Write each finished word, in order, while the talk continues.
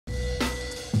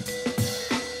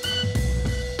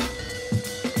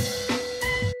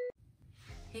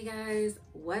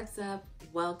What's up?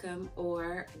 Welcome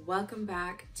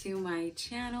back to my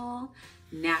channel,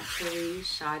 Naturally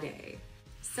Sade.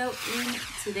 So in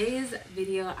today's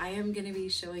video, I am going to be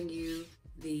showing you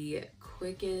the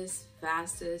quickest,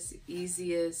 fastest,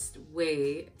 easiest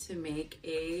way to make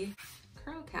a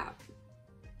curl cap.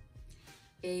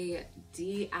 A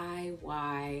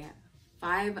DIY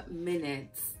 5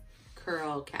 minutes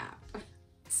curl cap.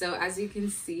 So as you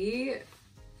can see,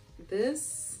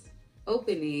 this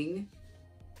opening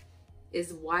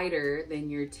is wider than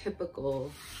your typical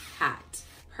hat.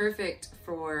 Perfect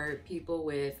for people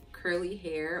with curly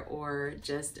hair or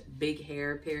just big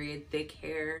hair, period, thick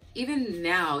hair. Even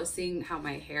now, seeing how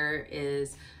my hair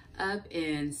is up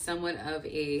in somewhat of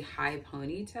a high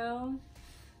ponytail,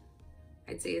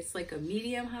 I'd say it's like a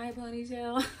medium high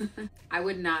ponytail. I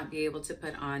would not be able to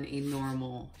put on a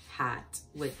normal hat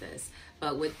with this,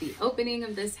 but with the opening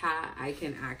of this hat, I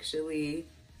can actually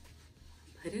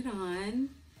put it on.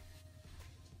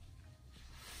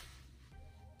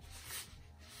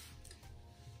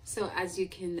 So as you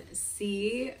can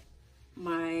see,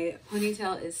 my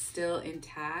ponytail is still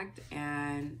intact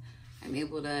and I'm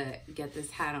able to get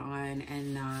this hat on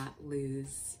and not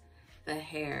lose the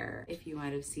hair. If you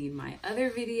might have seen my other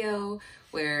video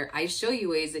where I show you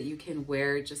ways that you can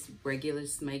wear just regular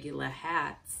smegular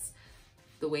hats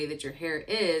the way that your hair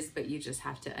is, but you just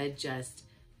have to adjust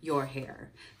your hair.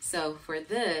 So for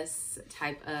this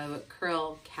type of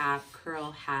curl cap,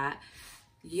 curl hat,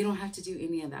 you don't have to do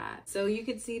any of that. So you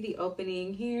could see the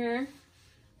opening here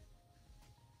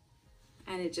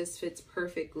and it just fits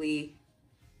perfectly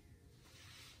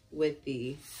with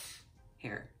the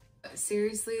hair.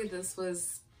 Seriously, this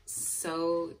was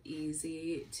so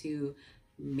easy to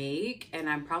make, and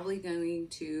I'm probably going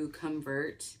to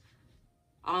convert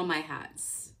all my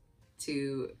hats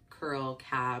to curl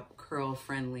cap, curl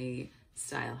friendly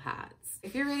style hats.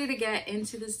 If you're ready to get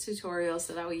into this tutorial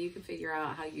so that way you can figure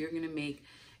out how you're gonna make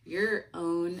your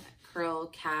own curl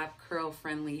cap, curl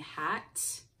friendly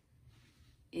hat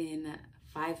in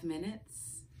 5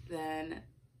 minutes, then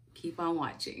keep on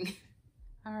watching.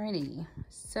 Alrighty,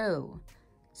 so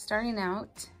starting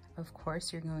out, of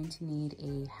course, you're going to need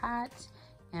a hat,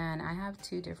 and I have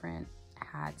 2 different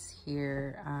hats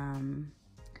here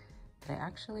that I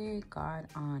actually got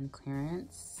on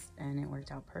clearance, and it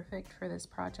worked out perfect for this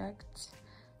project.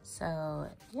 So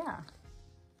yeah,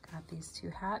 got these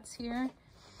 2 hats here.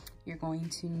 You're going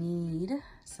to need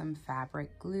some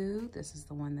fabric glue. This is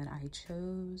the one that I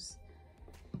chose.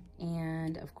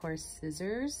 And of course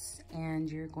scissors, and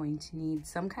you're going to need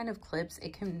some kind of clips.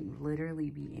 It can literally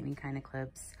be any kind of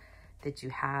clips that you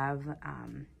have,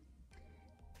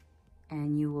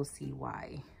 and you will see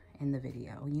why in the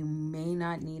video. You may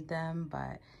not need them,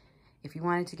 but if you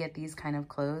wanted to get these kind of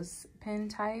clothespin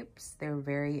types, they're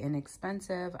very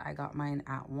inexpensive. I got mine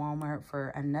at Walmart for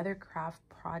another craft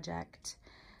project,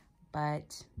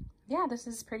 but yeah, this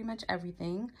is pretty much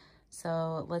everything.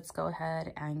 So let's go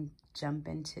ahead and jump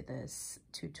into this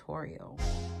tutorial.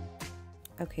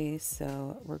 Okay,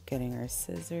 so we're getting our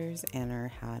scissors and our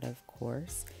hat, of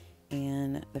course.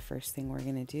 And the first thing we're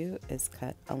gonna do is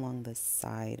cut along the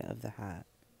side of the hat.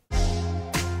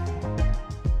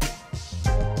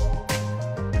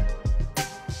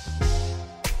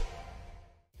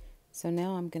 So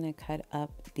now I'm gonna cut up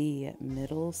the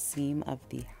middle seam of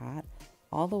the hat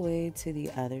all the way to the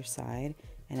other side.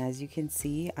 And as you can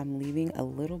see, I'm leaving a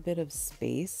little bit of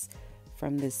space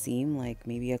from the seam, like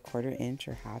maybe a 1/4 inch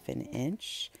or 1/2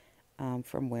 inch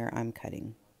from where I'm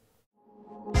cutting.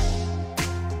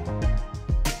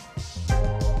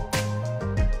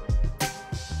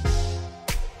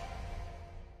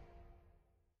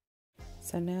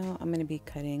 So now I'm going to be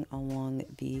cutting along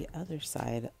the other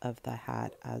side of the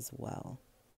hat as well.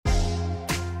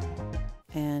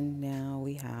 And now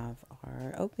we have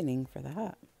our opening for the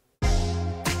hat.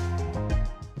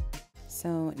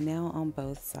 So now on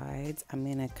both sides, I'm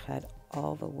going to cut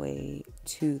all the way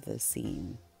to the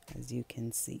seam, as you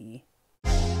can see.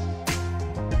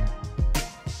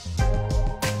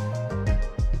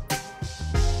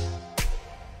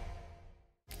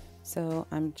 So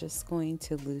I'm just going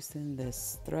to loosen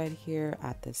this thread here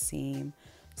at the seam,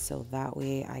 so that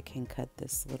way I can cut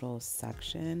this little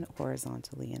section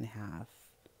horizontally in half.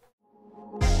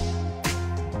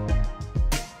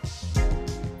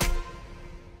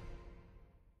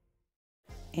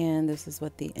 And this is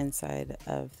what the inside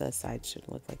of the side should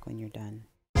look like when you're done.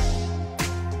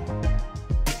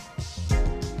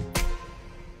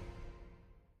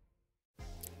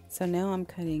 So now I'm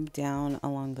cutting down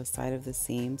along the side of the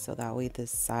seam, so that way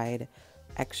this side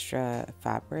extra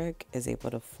fabric is able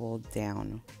to fold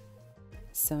down.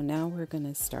 So now we're going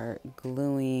to start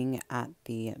gluing at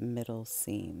the middle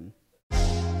seam.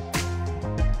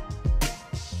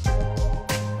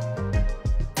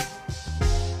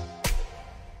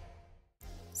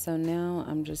 So now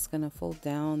I'm just going to fold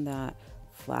down that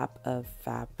flap of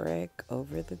fabric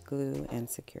over the glue and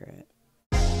secure it.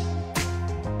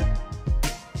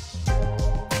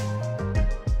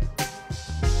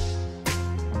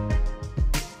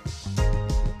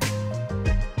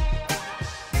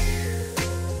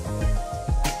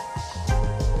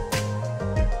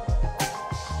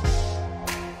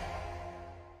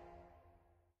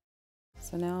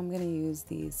 So now I'm going to use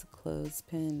these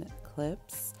clothespin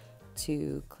clips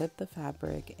to clip the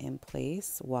fabric in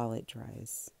place while it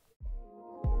dries.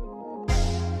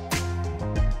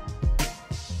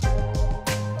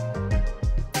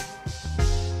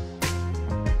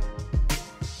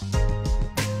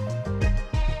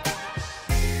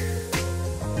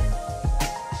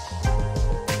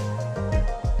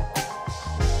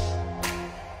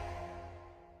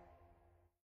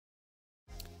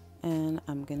 And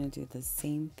I'm going to do the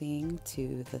same thing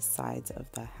to the sides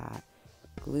of the hat.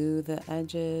 Glue the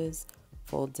edges,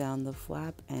 fold down the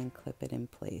flap, and clip it in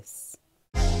place.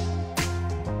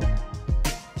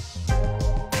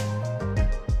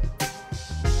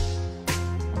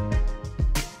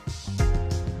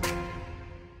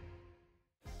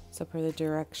 So per the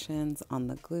directions on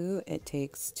the glue, it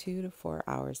takes 2 to 4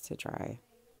 hours to dry.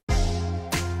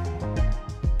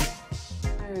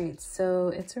 Alright, so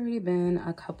it's already been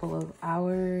a couple of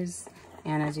hours,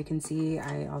 and as you can see,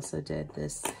 I also did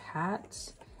this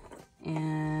hat,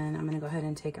 and I'm gonna go ahead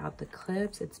and take out the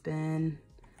clips. It's been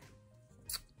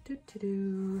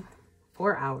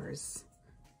 4 hours.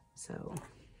 So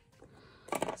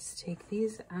let's take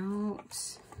these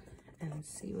out and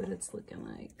see what it's looking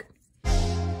like.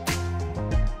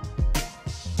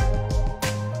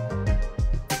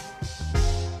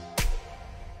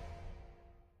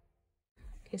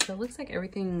 Okay, so it looks like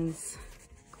everything's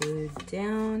glued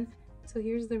down. So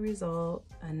here's the result,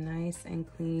 a nice and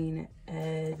clean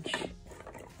edge.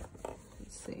 Let's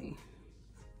see.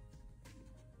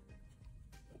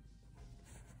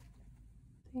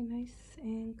 Nice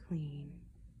and clean.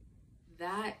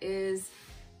 That is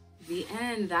the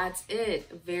end. That's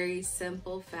it. Very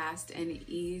simple, fast, and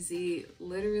easy.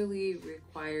 Literally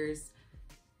requires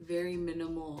very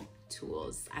minimal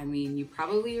tools. I mean, you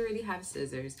probably already have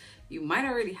scissors. You might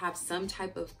already have some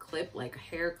type of clip, like a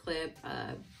hair clip,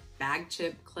 a bag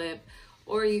chip clip,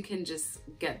 or you can just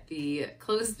get the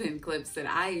clothespin clips that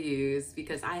I use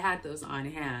because I had those on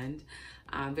hand.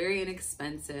 Very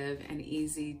inexpensive and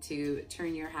easy to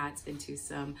turn your hats into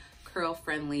some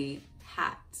curl-friendly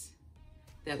hat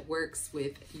that works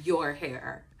with your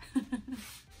hair.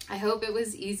 I hope it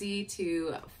was easy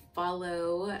to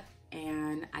follow,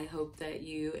 and I hope that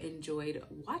you enjoyed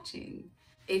watching.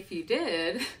 If you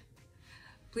did,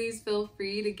 please feel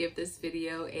free to give this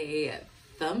video a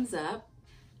thumbs up.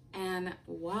 And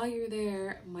while you're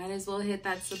there, might as well hit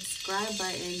that subscribe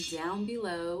button down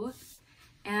below.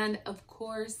 And of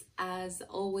course, as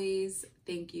always,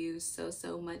 thank you so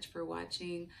much for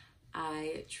watching.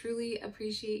 I truly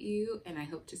appreciate you, and I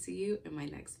hope to see you in my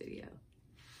next video.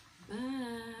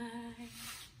 Bye.